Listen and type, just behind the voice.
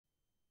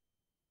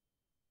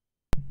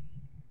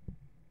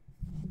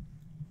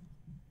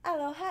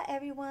Aloha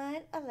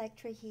everyone,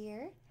 Electra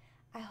here.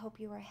 I hope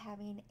you are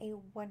having a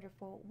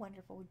wonderful,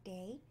 wonderful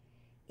day.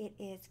 It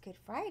is Good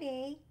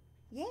Friday.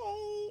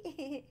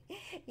 Yay!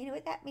 You know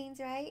what that means,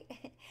 right?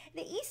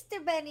 The Easter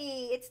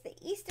Bunny! It's the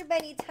Easter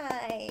Bunny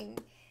time!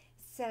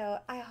 So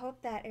I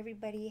hope that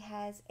everybody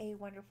has a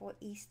wonderful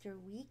Easter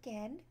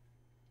weekend.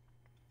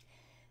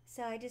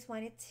 So I just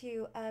wanted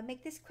to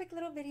make this quick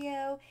little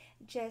video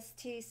just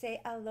to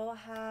say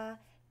aloha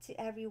to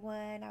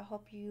everyone. I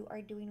hope you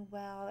are doing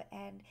well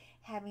and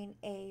having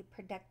a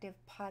productive,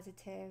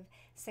 positive,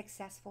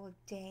 successful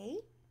day.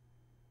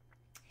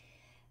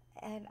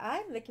 And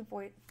I'm looking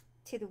forward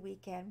to the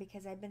weekend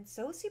because I've been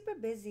so super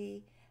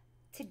busy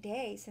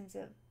today since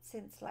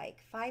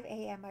like 5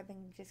 a.m. I've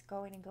been just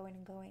going and going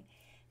and going.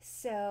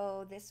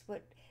 So this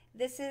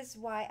is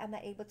why I'm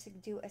not able to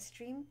do a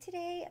stream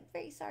today. I'm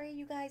very sorry,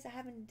 you guys. I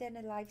haven't done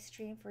a live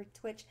stream for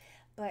Twitch,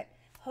 but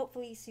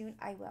hopefully soon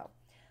I will.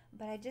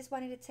 But I just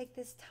wanted to take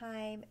this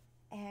time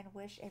and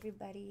wish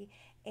everybody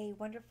a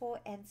wonderful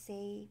and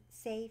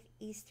safe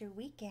Easter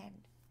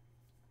weekend.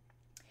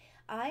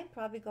 I'm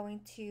probably going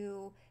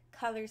to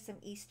color some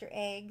Easter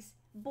eggs,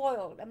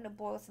 boiled. I'm going to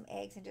boil some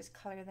eggs and just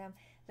color them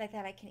like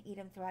that. I can eat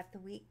them throughout the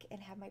week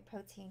and have my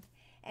protein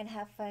and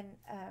have fun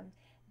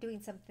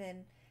doing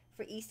something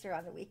for Easter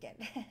on the weekend,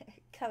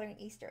 coloring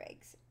Easter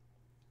eggs.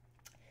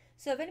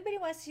 So if anybody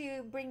wants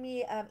to bring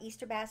me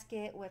Easter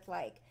basket with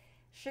like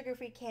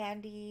sugar-free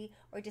candy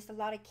or just a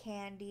lot of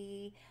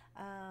candy,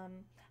 I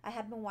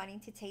have been wanting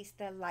to taste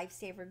the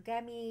Lifesaver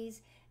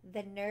gummies,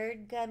 the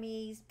Nerd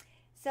gummies,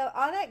 so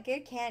all that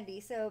good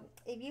candy. So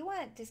if you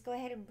want, just go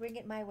ahead and bring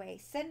it my way.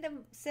 Send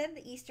the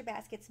Easter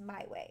baskets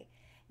my way.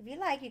 If you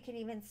like, you can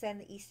even send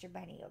the Easter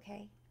bunny,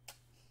 okay?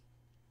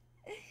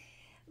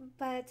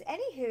 But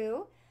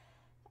anywho,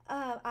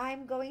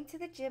 I'm going to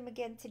the gym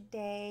again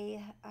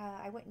today.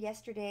 I went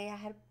yesterday.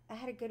 I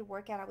had a good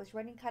workout. I was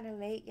running kind of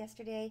late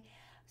yesterday,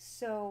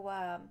 so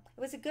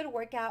it was a good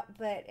workout,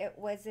 but it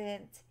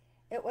wasn't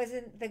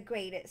the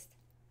greatest.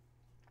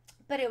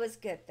 But it was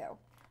good though.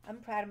 I'm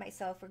proud of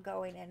myself for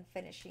going and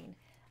finishing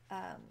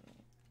um,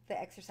 the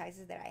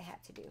exercises that I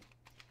had to do.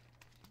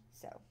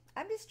 So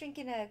I'm just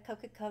drinking a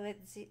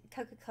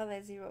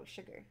Coca-Cola Zero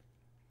Sugar.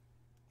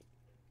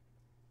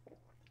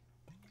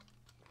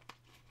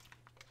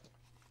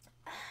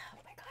 Oh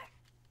my god,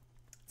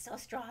 so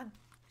strong.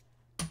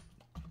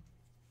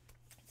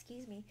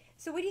 Excuse me.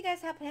 So what do you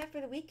guys have planned for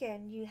the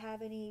weekend? You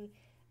have any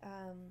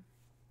um,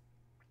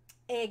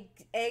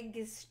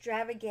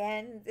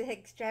 extravagant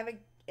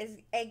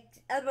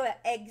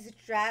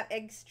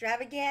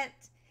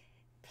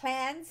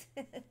plans?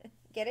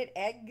 Get it?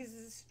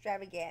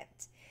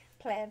 Extravagant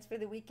plans for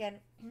the weekend.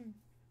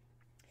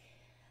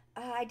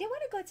 I did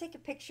want to go take a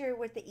picture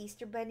with the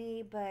Easter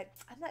Bunny, but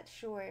I'm not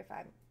sure if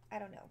I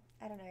don't know.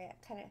 I don't know yet.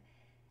 I'm kind of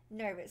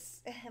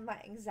nervous. My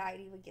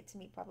anxiety would get to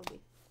me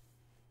probably.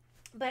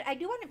 But I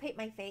do want to paint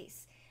my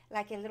face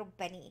like a little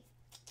bunny.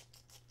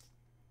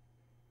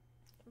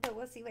 But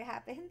we'll see what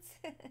happens.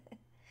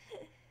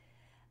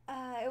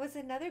 It was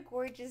another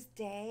gorgeous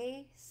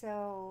day,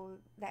 so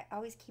that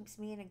always keeps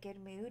me in a good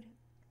mood.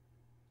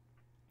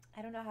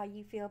 I don't know how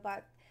you feel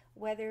about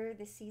weather,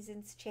 the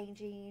seasons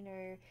changing,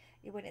 or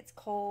when it's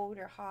cold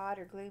or hot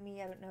or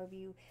gloomy. I don't know if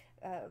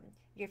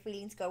your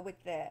feelings go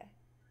with the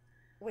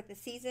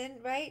season,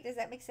 right? Does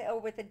that make sense? Or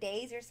with the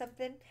days or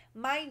something?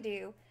 Mine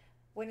do.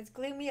 When it's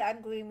gloomy,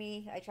 I'm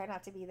gloomy. I try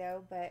not to be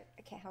though, but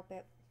I can't help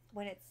it.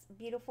 When it's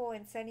beautiful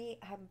and sunny,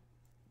 I'm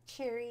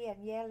cheery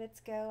and yeah, let's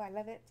go. I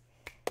love it.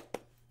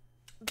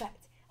 But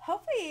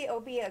hopefully it'll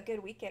be a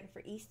good weekend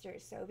for Easter.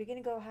 So we're gonna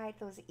go hide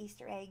those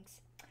Easter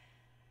eggs.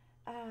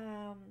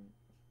 Um,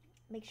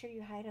 Make sure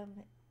you hide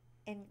them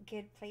in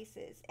good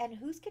places. And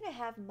who's gonna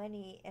have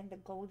money in the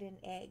golden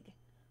egg?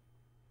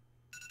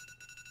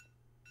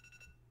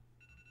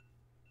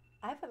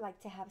 I would like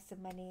to have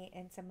some money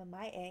in some of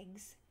my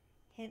eggs.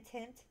 Hint,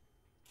 hint.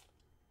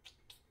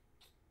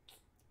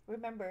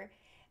 Remember,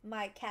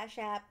 my Cash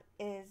App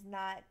is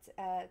not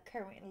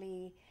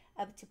currently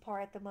up to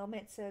par at the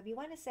moment. So if you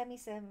want to send me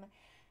some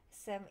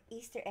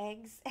Easter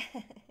eggs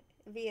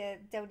via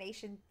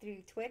donation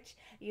through Twitch,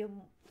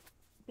 you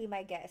be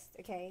my guest.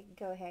 Okay,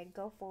 go ahead,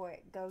 go for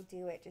it, go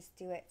do it, just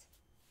do it.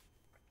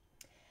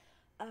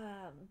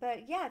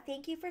 But yeah,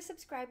 thank you for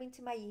subscribing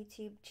to my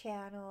YouTube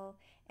channel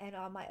and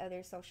all my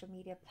other social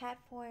media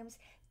platforms.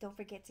 Don't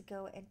forget to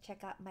go and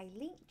check out my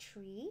link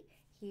tree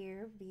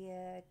here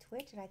via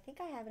Twitch, and I think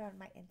I have it on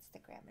my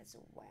Instagram as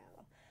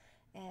well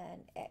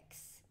and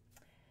X.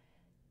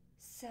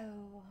 So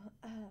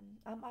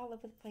I'm all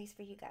over the place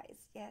for you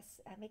guys. Yes,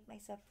 I make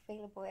myself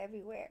available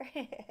everywhere.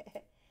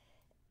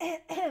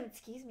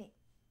 Excuse me.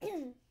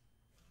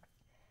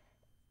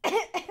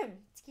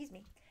 Excuse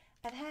me.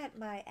 I've had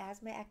my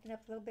asthma acting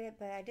up a little bit,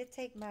 but I did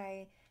take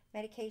my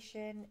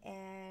medication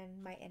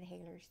and my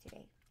inhalers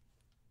today.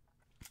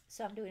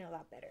 So I'm doing a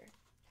lot better.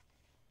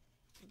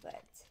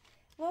 But,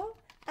 well,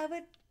 I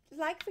would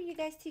like for you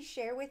guys to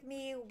share with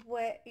me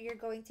what you're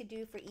going to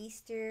do for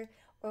Easter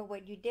or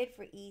what you did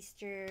for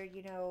Easter,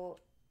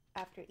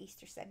 after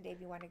Easter Sunday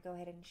if you want to go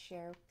ahead and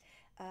share.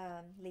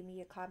 Leave me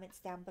your comments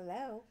down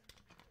below.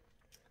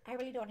 I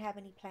really don't have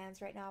any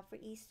plans right now for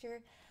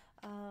Easter.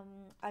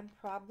 I'm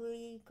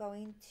probably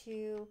going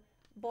to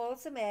boil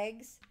some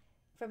eggs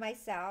for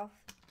myself.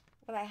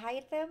 Will I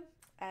hide them?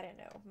 I don't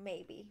know.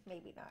 Maybe,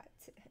 maybe not.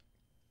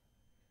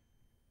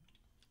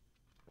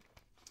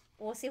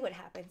 We'll see what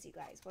happens, you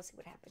guys. We'll see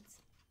what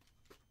happens.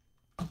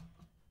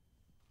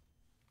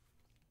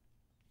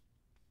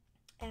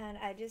 And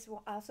I just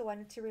also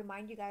wanted to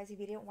remind you guys, if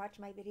you didn't watch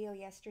my video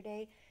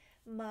yesterday,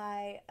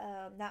 my,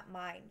 not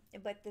mine,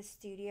 but the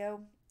studio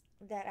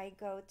that I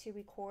go to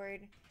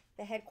record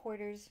the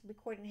headquarters,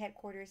 recording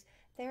headquarters,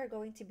 they are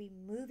going to be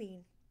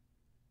moving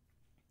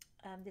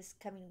this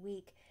coming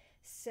week.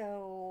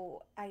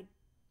 So I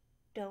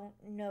don't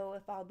know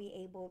if I'll be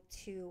able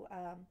to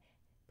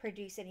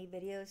produce any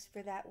videos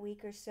for that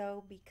week or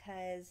so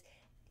because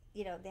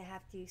they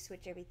have to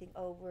switch everything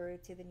over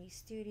to the new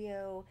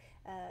studio,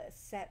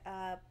 set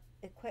up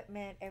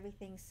equipment,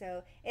 everything.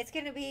 So it's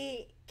going to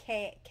be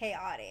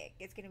chaotic.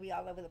 It's going to be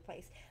all over the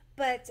place.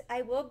 But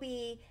I will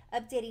be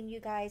updating you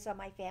guys on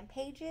my fan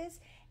pages,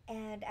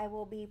 and I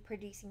will be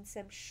producing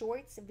some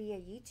shorts via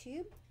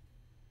YouTube.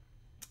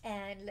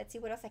 And let's see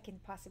what else I can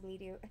possibly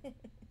do.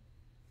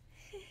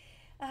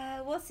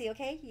 We'll see,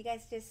 okay? You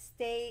guys just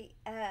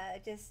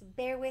just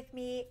bear with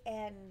me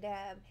and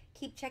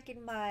keep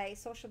checking my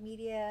social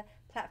media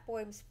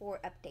platforms for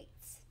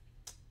updates.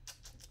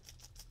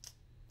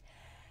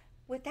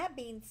 With that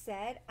being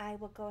said, I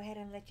will go ahead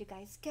and let you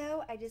guys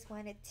go. I just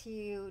wanted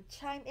to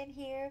chime in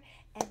here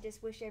and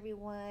just wish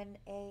everyone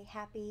a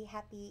happy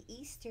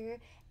Easter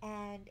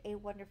and a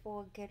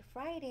wonderful Good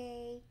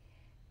Friday.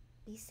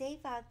 Be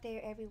safe out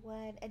there,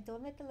 everyone, and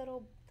don't let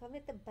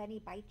the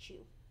bunny bite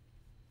you.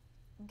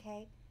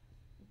 Okay?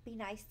 Be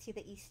nice to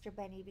the Easter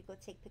bunny. We go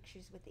take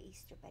pictures with the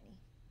Easter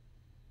bunny.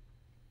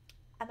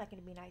 I'm not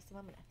gonna be nice to him.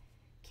 I'm gonna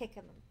kick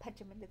him and punch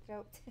him in the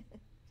throat.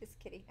 Just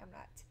kidding. I'm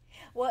not.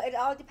 Well, it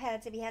all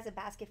depends if he has a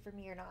basket for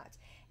me or not.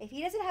 If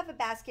he doesn't have a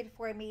basket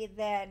for me,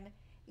 then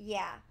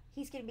yeah,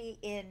 he's gonna be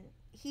in.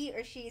 He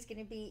or she is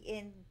gonna be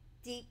in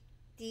deep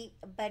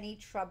bunny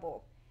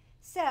trouble.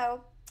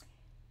 So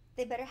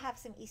they better have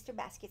some Easter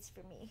baskets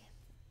for me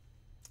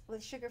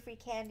with sugar-free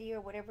candy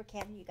or whatever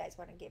candy you guys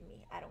want to give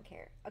me. I don't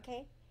care.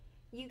 Okay.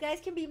 You guys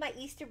can be my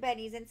Easter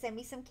bunnies and send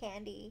me some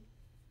candy.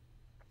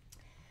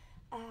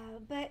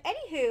 But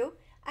anywho,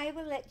 I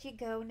will let you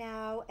go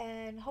now,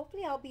 and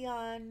hopefully I'll be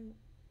on.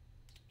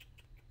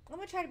 I'm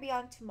gonna try to be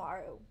on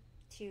tomorrow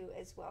too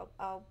as well.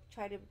 I'll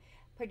try to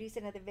produce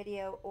another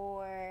video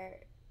or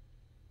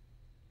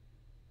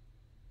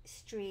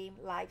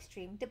live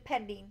stream,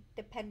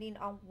 depending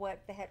on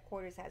what the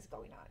headquarters has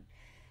going on.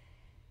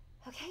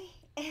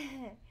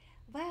 Okay.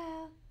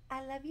 Well,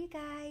 I love you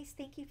guys.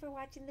 Thank you for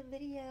watching the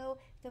video.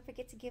 Don't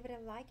forget to give it a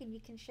like, and you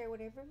can share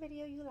whatever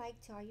video you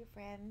like to all your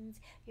friends,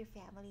 your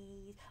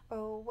families,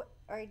 or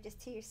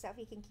just to yourself.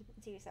 You can keep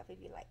them to yourself if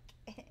you like.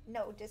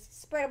 No,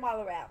 just spread them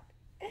all around.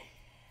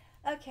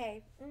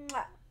 Okay.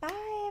 Mwah.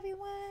 Bye,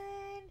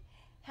 everyone.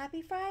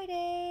 Happy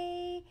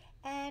Friday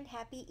and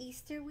happy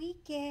Easter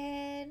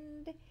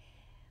weekend.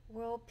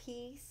 World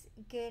peace,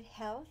 good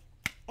health,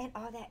 and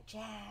all that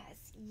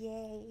jazz.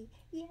 Yay.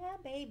 Yeah,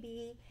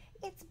 baby.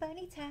 It's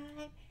bunny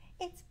time.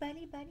 It's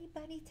bunny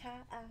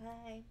time.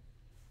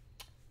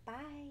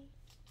 Bye.